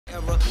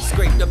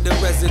Scraped up the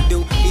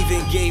residue,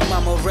 even gave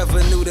mama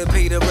revenue to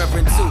pay the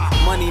reverend too.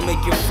 Money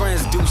make your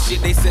friends do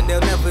shit they said they'll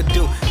never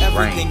do.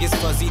 Everything is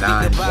fuzzy,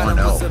 think the bottom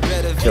was a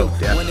better view.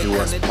 When it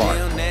comes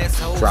down,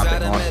 assholes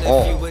dropping on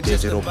all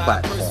digital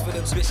platforms. For the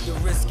bitch, the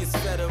risk is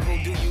federal.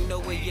 Do you know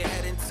where you're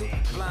heading to?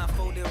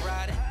 Blindfolded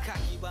riding,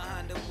 cocky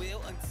behind the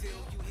wheel until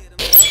you hit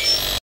them.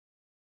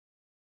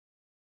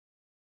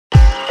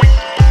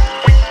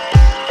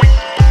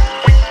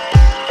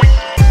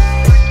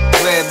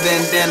 Red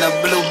bandana,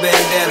 blue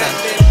bandana.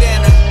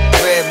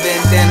 Red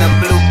bandana,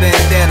 blue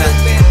bandana.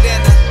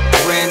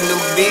 Brand new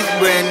beef,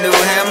 brand new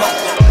hammer.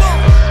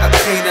 I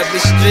clean up the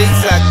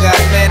streets, I got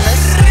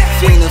manners.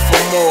 Fiending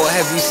for more,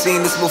 have you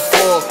seen this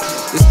before?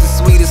 It's the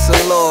sweetest of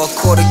law,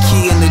 caught a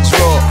key in the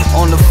drawer.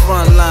 On the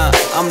front line,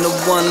 I'm the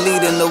one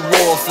leading the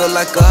war. Feel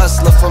like a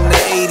hustler from the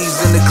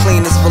 80s and the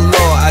cleanest for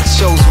law. I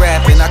chose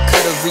rapping, I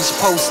could've reached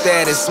post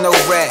status, no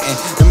ratting.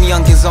 Them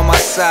youngins on my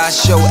side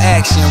show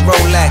action,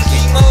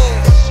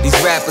 rollacking. These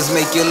rappers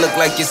make it look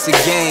like it's a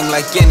game,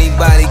 like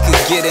anybody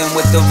could get in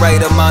with the right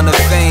amount of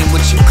fame.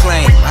 What you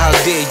claim? How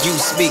dare you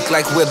speak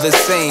like we're the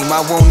same?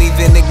 I won't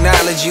even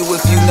acknowledge you if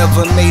you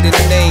never made a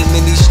name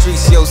in these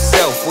streets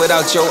yourself.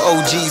 Without your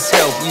OG's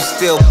help, you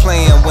still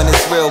playing when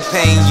it's real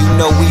pain. You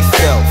know we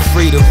felt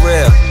free to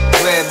real.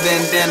 Red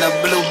bandana,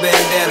 blue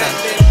bandana.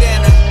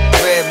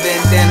 Red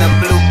bandana,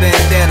 blue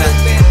bandana.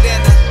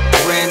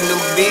 Brand new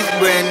beef,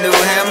 brand new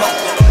hammer.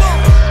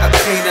 I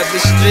clean up the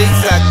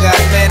streets, I got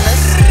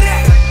manners.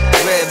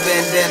 Red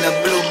bandana,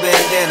 blue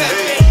bandana.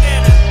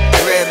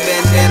 Red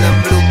bandana,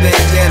 blue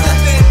bandana.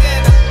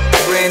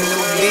 Brand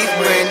new beat,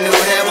 brand new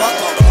hammer.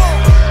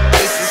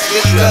 This is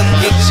get up,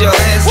 get your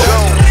hands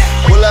up.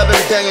 Well, I've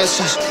been banging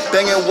since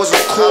banging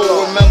wasn't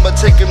cool. Remember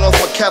taking off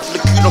my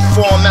Catholic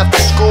uniform after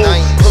school,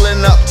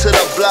 pulling up to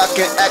the block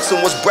and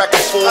asking what's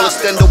bracket for.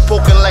 Extendo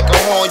poking like a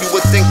horn, you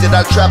would think that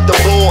I trapped the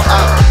bull.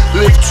 I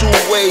live two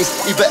ways,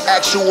 either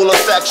actual or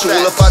factual.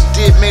 If I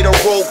did made a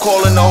roll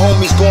call and the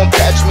homies gon'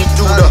 patch me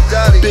through the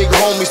big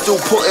homies still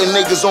putting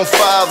niggas on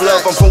 5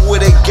 love. I'm from where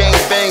they gang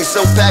bang,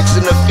 sell packs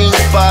and the fiends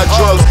buy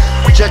drugs.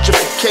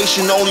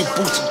 Gentrification only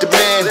boosted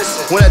demand.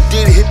 When I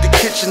did hit the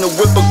kitchen to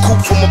whip a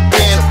coupe from a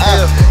band,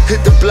 I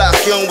hit the block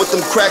young with them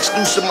cracks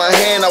loose in my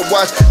hand. I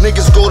watch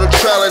niggas go to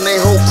trial and they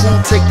whole crew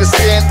take the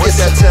stand. It's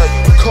a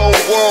cold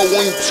world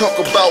when you talk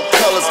about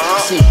colors.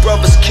 I see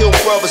brothers kill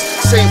brothers,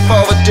 same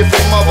father,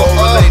 different mother.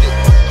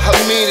 I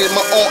mean it,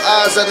 my own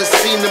eyes I done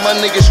seen it. My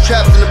niggas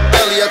trapped in the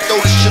belly, I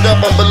throw this shit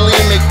up, I'm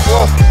bulimic.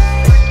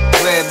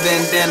 Red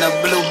bandana,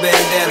 blue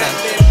bandana.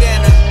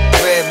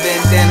 Red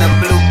bandana,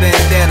 blue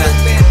bandana.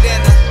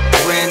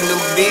 Brand new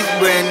beef,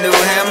 brand new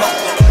hammer.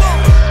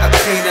 I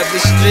clean up the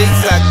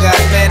streets, I got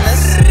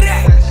manners.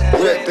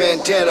 Red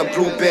bandana,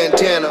 blue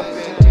bandana.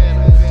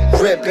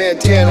 Red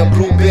bandana,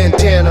 blue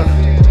bandana.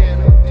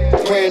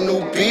 Brand new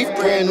beef,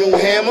 brand new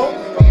hammer.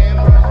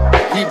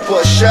 We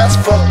bust shots,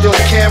 fuck your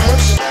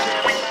cameras.